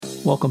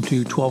Welcome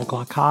to 12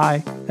 O'Clock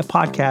High, a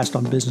podcast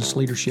on business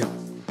leadership.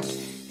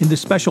 In this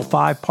special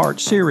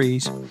 5-part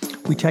series,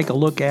 we take a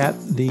look at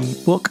the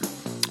book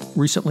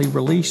recently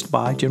released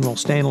by General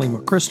Stanley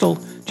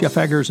McChrystal, Jeff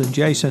Eggers, and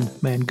Jason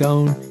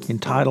Mangone,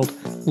 entitled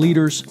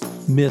Leaders,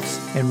 Myths,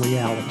 and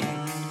Reality.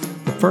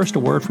 But first, a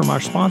word from our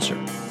sponsor.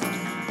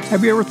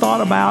 Have you ever thought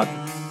about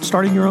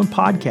starting your own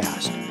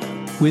podcast?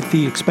 With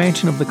the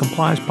expansion of the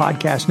Compliance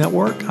Podcast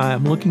Network, I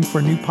am looking for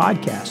a new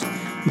podcast.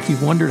 If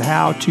you've wondered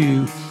how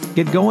to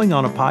get going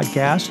on a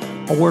podcast,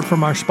 a word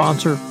from our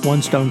sponsor,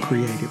 One Stone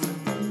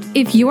Creative.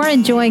 If you are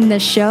enjoying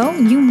this show,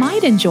 you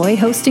might enjoy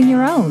hosting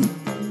your own.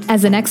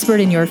 As an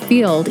expert in your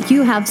field,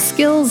 you have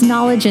skills,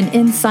 knowledge, and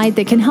insight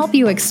that can help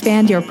you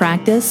expand your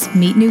practice,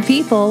 meet new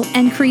people,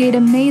 and create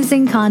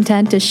amazing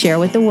content to share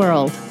with the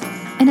world.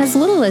 In as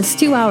little as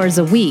 2 hours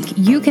a week,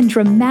 you can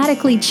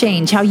dramatically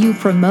change how you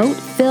promote,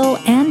 fill,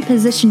 and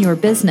position your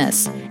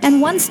business.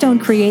 And One Stone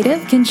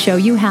Creative can show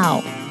you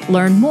how.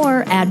 Learn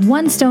more at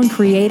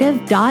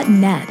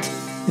onestonecreative.net.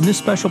 In this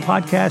special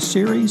podcast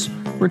series,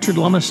 Richard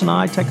Lummis and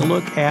I take a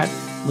look at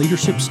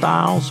leadership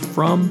styles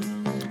from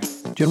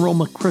General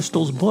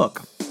McChrystal's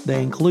book.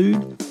 They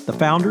include the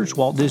founders,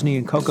 Walt Disney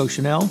and Coco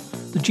Chanel,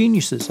 the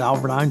geniuses,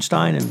 Albert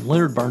Einstein and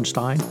Leonard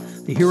Bernstein,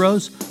 the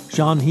heroes,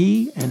 Jean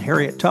He and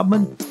Harriet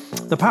Tubman,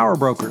 the power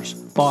brokers,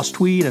 Boss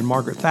Tweed and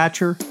Margaret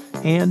Thatcher,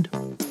 and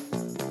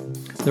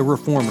the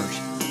reformers,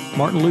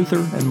 Martin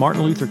Luther and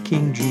Martin Luther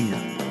King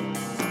Jr.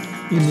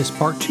 In this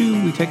part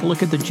 2, we take a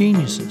look at the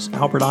geniuses,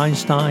 Albert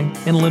Einstein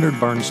and Leonard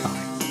Bernstein.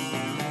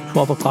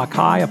 12 O'Clock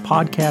High, a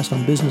podcast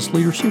on business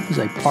leadership, is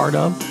a part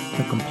of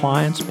the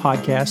Compliance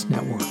Podcast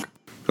Network.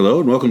 Hello,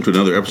 and welcome to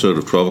another episode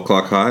of 12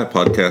 O'Clock High, a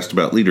podcast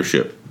about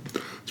leadership.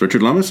 It's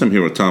Richard Lummis. I'm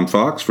here with Tom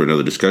Fox for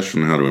another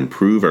discussion on how to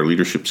improve our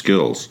leadership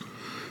skills.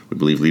 We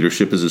believe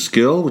leadership is a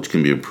skill which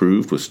can be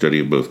improved with study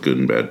of both good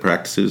and bad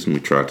practices, and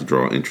we try to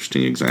draw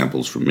interesting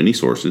examples from many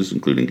sources,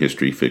 including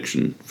history,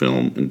 fiction,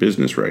 film, and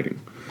business writing.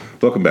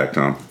 Welcome back,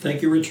 Tom.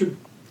 Thank you, Richard.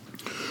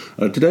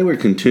 Today we're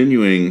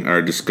continuing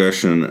our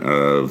discussion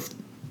of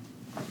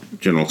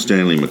General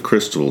Stanley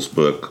McChrystal's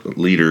book,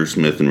 Leaders,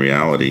 Myth, and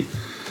Reality,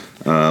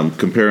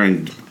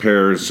 comparing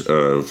pairs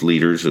of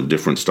leaders of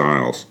different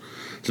styles.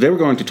 Today we're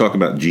going to talk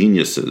about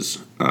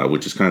geniuses,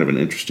 which is kind of an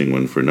interesting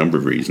one for a number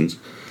of reasons.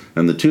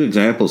 And the two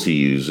examples he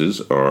uses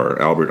are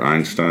Albert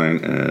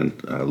Einstein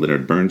and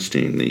Leonard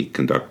Bernstein, the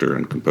conductor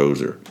and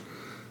composer.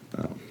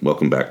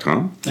 Welcome back,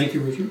 Tom. Thank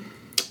you, Richard.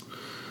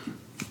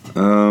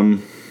 I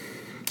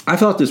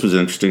thought this was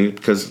interesting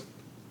because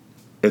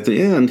at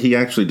the end he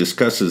actually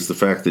discusses the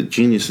fact that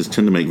geniuses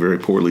tend to make very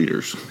poor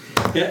leaders.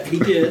 Yeah, he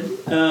did,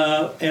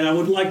 and I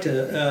would like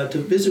to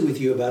visit with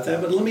you about that.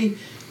 But let me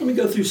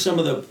go through some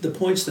of the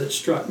points that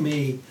struck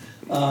me.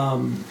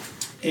 And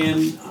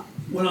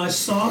when I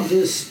saw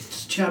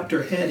this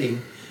chapter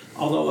heading,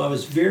 although I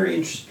was very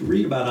interested to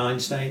read about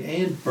Einstein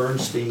and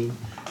Bernstein,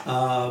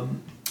 I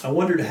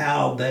wondered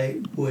how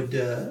they would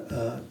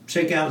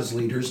shake out as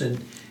leaders.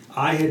 And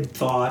I had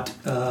thought,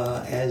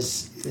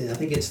 as I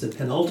think it's the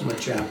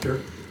penultimate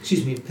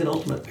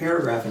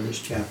paragraph in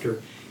this chapter,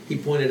 he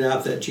pointed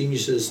out that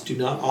geniuses do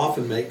not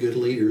often make good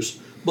leaders,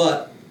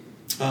 but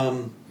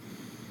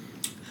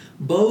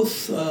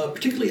both,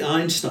 particularly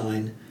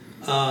Einstein,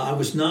 I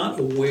was not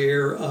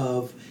aware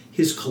of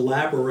his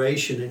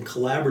collaboration and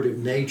collaborative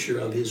nature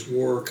of his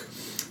work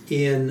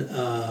in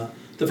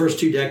the first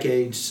 2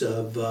 decades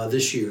of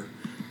this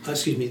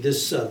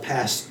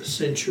past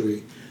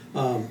century.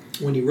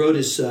 When he wrote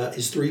his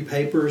 3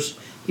 papers,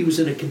 he was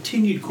in a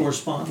continued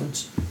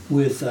correspondence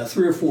with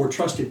 3 or 4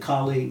 trusted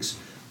colleagues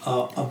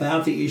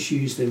about the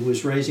issues that he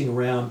was raising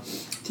around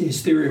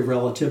his theory of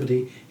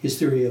relativity, his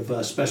theory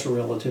of special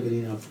relativity,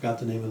 and I forgot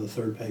the name of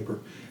the 3rd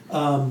paper.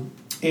 And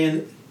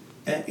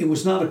it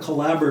was not a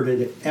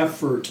collaborative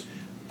effort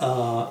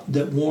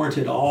that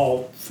warranted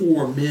all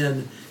 4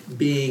 men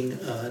being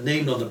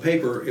named on the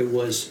paper.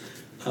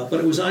 But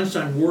it was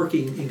Einstein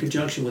working in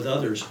conjunction with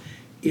others,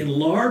 in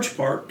large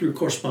part through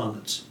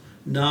correspondence,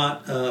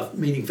 not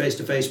meeting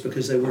face-to-face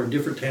because they were in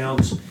different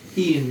towns.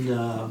 He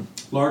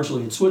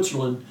largely in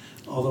Switzerland,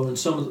 although in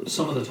some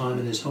of the time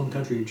in his home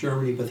country of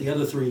Germany, but the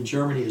other 3 in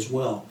Germany as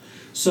well.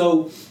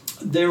 So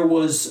there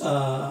was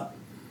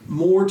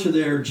more to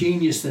their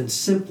genius than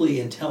simply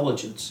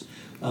intelligence.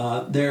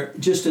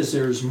 Just as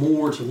there's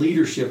more to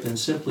leadership than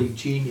simply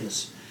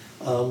genius.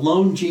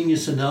 Lone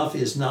genius enough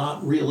is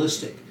not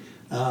realistic.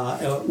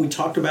 We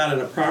talked about in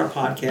a prior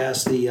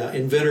podcast the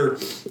inventor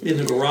in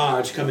the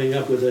garage coming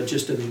up with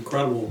just an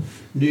incredible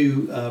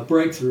new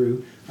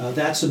breakthrough.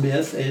 That's a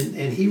myth,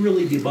 and he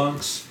really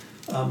debunks,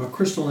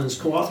 McChrystal and his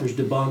co-authors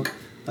debunk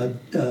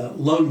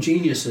lone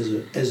genius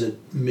as a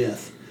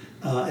myth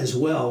as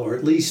well, or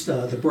at least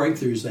the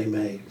breakthroughs they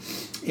made.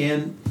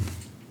 And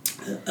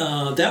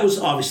that was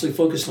obviously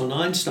focused on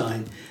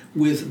Einstein.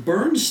 With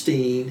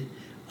Bernstein,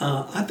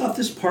 I thought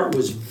this part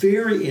was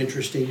very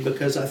interesting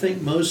because I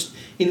think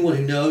anyone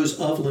who knows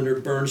of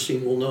Leonard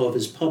Bernstein will know of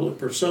his public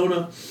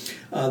persona,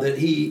 that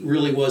he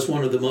really was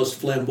one of the most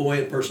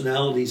flamboyant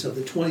personalities of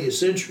the 20th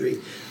century.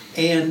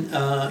 and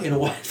in a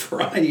wide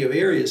variety of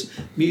areas: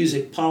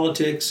 music,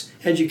 politics,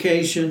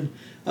 education,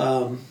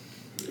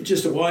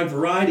 just a wide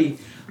variety.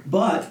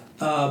 But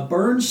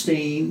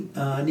Bernstein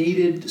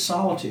needed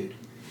solitude,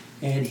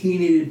 and he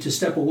needed to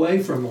step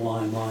away from the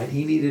limelight.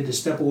 He needed to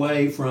step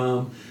away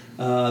from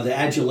the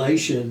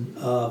adulation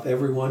of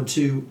everyone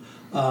to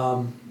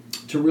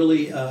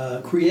really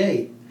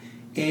create.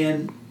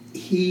 And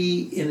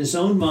he, in his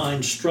own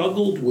mind,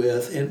 struggled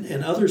with,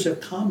 and others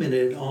have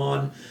commented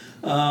on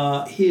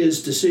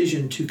his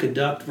decision to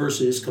conduct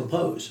versus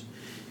compose.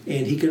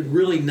 And he could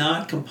really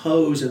not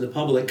compose in the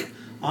public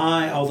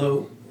eye,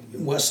 although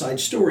West Side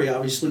Story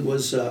obviously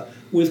was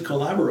with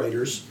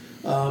collaborators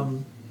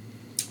and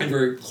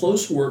very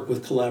close work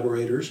with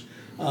collaborators.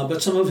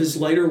 But some of his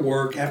later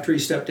work, after he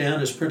stepped down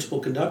as principal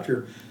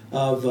conductor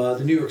of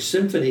the New York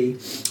Symphony,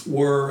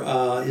 were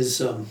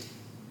his,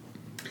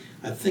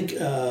 I think,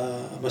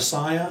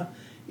 Messiah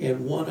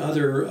and one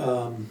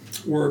other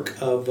work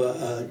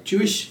of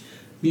Jewish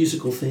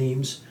musical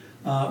themes,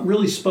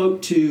 really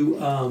spoke to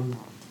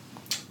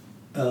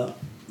of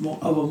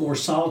a more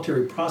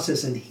solitary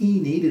process, and he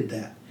needed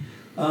that.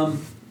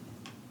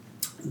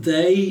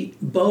 They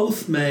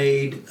both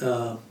made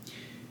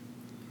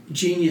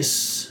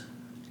genius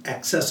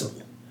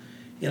accessible.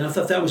 And I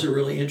thought that was a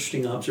really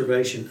interesting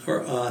observation.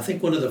 I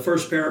think one of the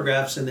first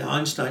paragraphs in the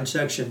Einstein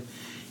section,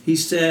 he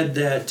said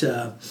that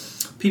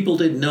people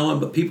didn't know him,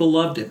 but people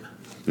loved him.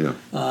 Yeah.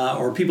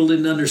 Or people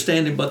didn't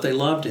understand him, but they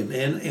loved him.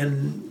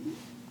 And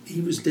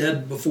he was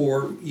dead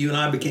before you and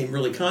I became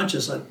really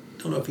conscious. I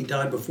don't know if he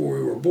died before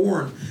we were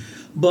born.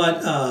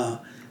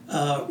 But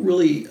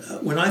really,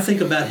 when I think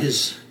about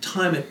his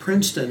time at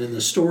Princeton and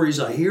the stories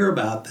I hear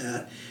about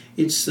that,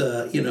 it's,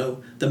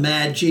 the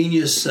mad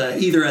genius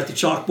either at the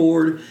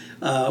chalkboard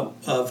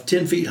of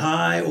 10 feet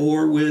high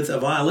or with a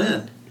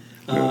violin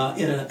in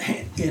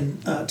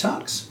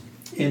tux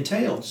and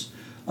tails.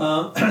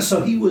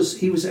 So he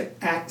was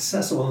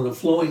accessible in a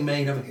flowing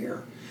mane of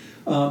hair.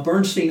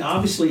 Bernstein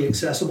obviously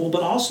accessible,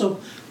 but also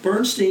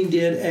Bernstein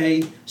did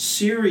a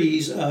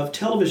series of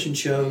television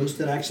shows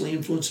that actually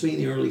influenced me in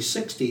the early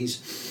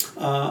 60s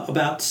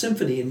about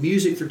symphony and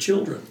music for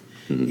children.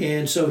 Mm-hmm.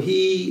 And so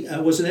he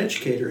was an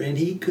educator, and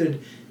he could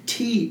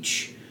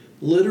teach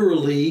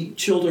literally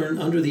children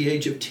under the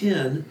age of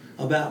 10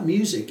 about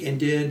music, and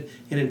did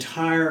an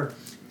entire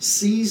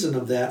season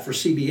of that for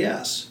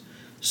CBS.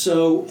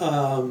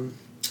 So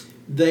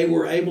they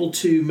were able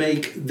to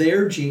make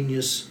their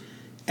genius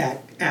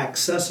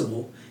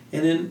accessible.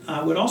 And then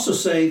I would also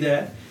say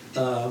that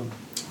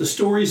the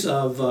stories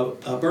of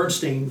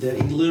Bernstein,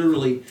 that he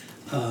literally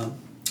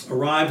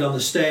arrived on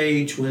the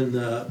stage when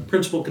the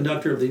principal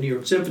conductor of the New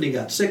York Symphony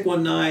got sick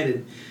one night,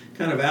 and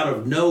kind of out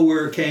of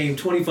nowhere came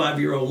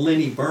 25-year-old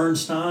Lenny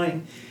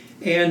Bernstein.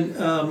 And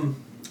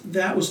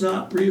that was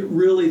not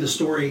really the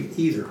story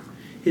either.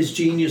 His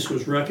genius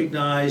was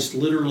recognized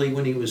literally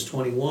when he was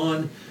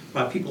 21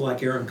 by people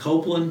like Aaron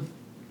Copland.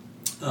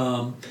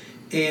 They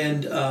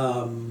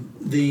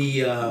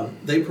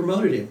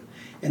promoted him.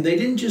 And they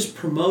didn't just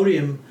promote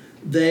him,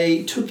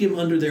 they took him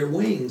under their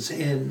wings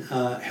and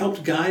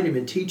helped guide him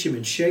and teach him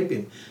and shape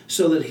him,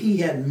 so that he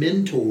had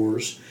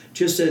mentors,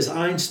 just as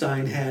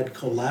Einstein had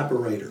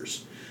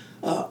collaborators.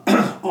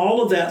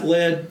 All of that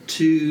led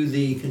to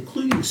the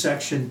concluding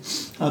section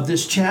of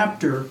this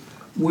chapter,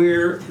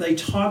 where they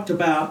talked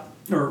about,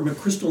 or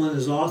McChrystal and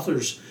his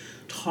authors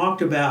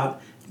talked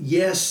about,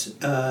 yes,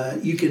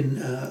 you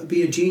can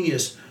be a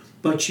genius,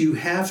 but you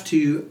have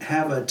to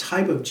have a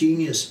type of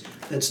genius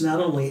that's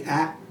not only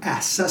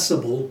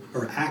accessible,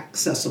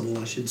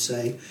 I should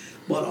say,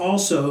 but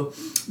also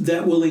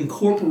that will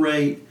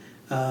incorporate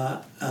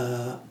the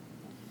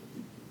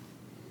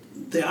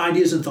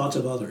ideas and thoughts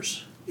of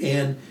others.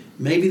 And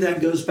maybe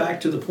that goes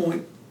back to the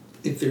point,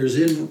 if there's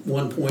in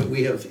one point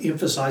we have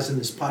emphasized in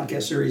this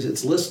podcast series,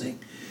 it's listening.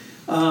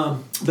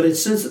 But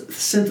it's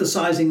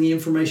synthesizing the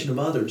information of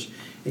others.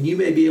 And you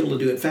may be able to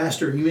do it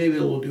faster, you may be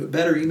able to do it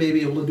better, you may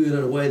be able to do it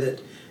in a way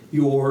that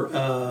your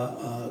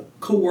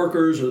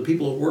co-workers or the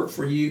people that work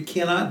for you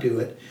cannot do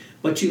it,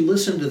 but you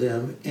listen to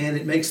them, and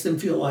it makes them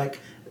feel like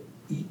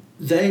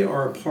they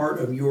are a part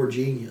of your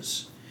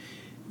genius.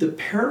 The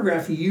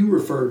paragraph you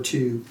referred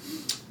to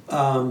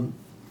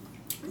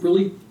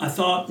really, I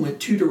thought,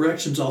 went two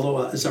directions,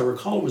 although, as I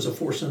recall, it was a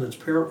 4-sentence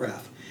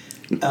paragraph.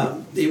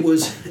 It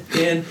was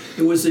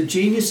that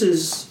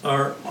geniuses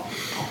are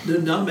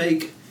often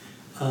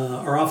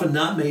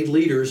not made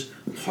leaders.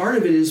 Part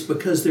of it is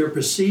because they're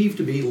perceived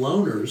to be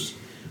loners,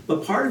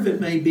 but part of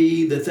it may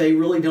be that they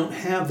really don't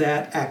have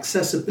that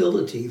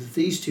accessibility that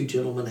these two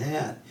gentlemen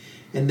had.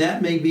 And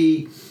that may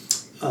be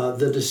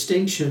the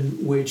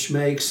distinction which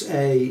makes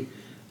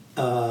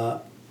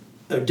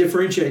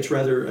differentiates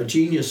a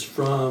genius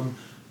from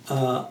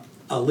a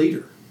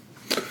leader.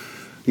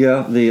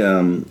 Yeah,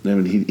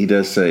 he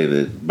does say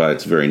that by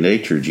its very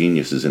nature,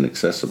 genius is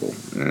inaccessible,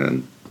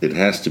 and it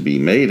has to be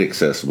made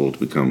accessible to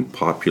become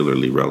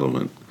popularly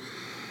relevant.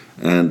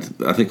 And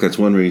I think that's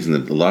one reason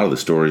that a lot of the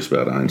stories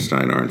about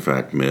Einstein are, in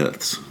fact,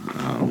 myths.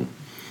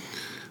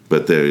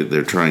 but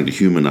they're trying to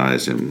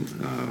humanize him,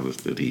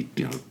 that he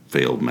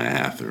failed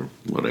math or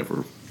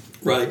whatever.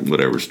 Right.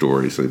 Whatever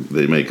stories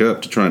they make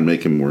up to try and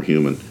make him more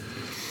human.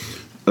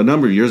 A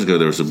number of years ago,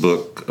 there was a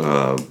book,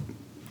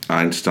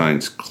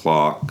 Einstein's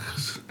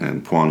Clocks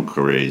and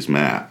Poincaré's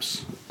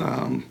Maps,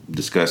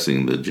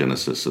 discussing the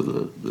genesis of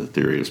the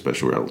theory of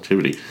special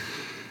relativity,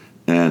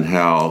 and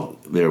how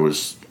there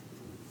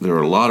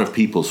were a lot of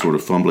people sort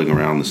of fumbling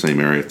around the same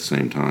area at the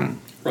same time.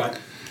 Right.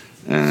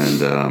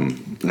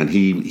 And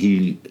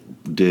he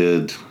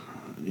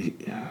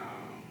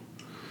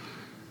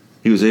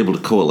was able to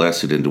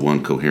coalesce it into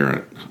one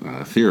coherent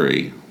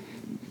theory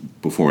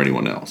before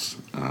anyone else,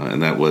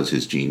 and that was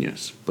his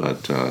genius.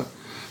 But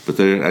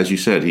there, as you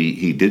said,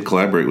 he did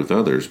collaborate with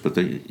others, but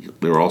there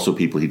were also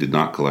people he did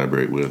not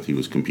collaborate with. He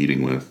was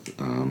competing with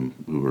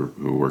who were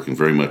working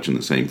very much in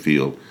the same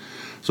field.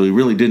 So he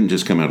really didn't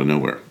just come out of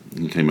nowhere.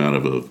 He came out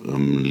of a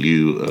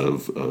milieu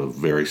of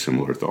very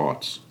similar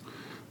thoughts,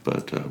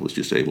 but was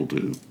just able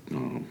to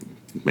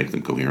make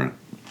them coherent.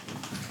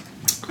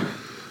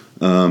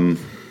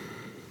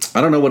 I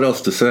don't know what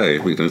else to say.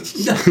 I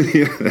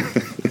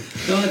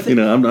mean,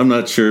 I'm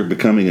not sure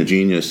becoming a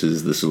genius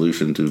is the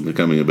solution to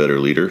becoming a better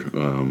leader.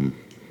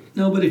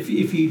 No, but if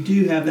you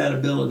do have that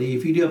ability,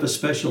 if you do have a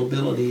special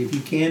ability, if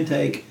you can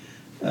take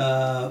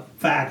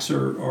facts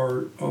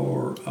or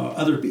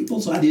other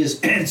people's ideas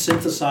and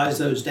synthesize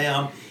those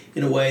down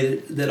in a way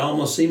that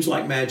almost seems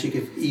like magic,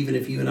 even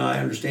if you and I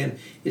understand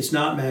it's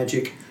not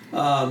magic,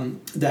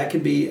 that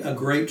can be a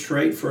great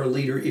trait for a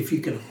leader if you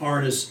can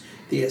harness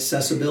the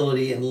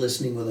accessibility and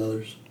listening with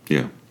others.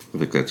 Yeah, I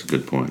think that's a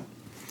good point.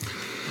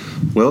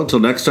 Well, until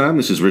next time,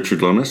 this is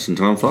Richard Lummis and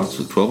Tom Fox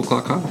with 12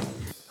 O'Clock High.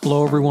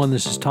 Hello, everyone.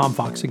 This is Tom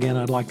Fox again.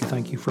 I'd like to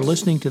thank you for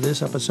listening to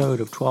this episode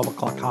of 12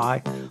 O'Clock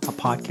High, a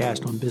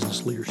podcast on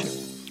business leadership.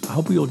 I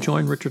hope you'll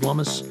join Richard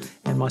Lummis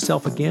and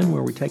myself again,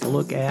 where we take a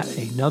look at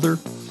another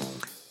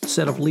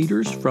set of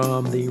leaders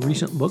from the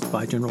recent book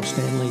by General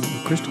Stanley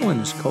McChrystal and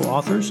his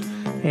co-authors,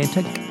 and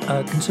take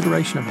a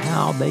consideration of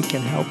how they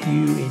can help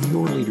you in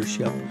your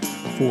leadership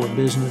for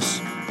business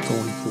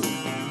going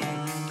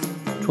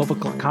forward. 12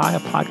 O'Clock High, a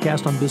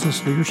podcast on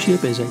business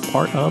leadership, is a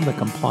part of the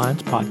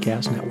Compliance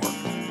Podcast Network.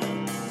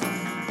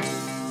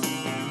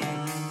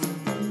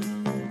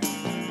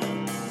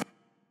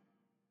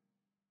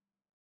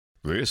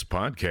 This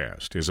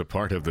podcast is a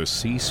part of the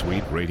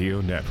C-Suite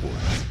Radio Network.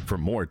 For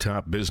more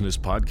top business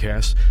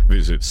podcasts,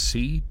 visit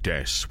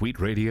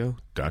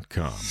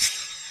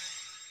c-suiteradio.com.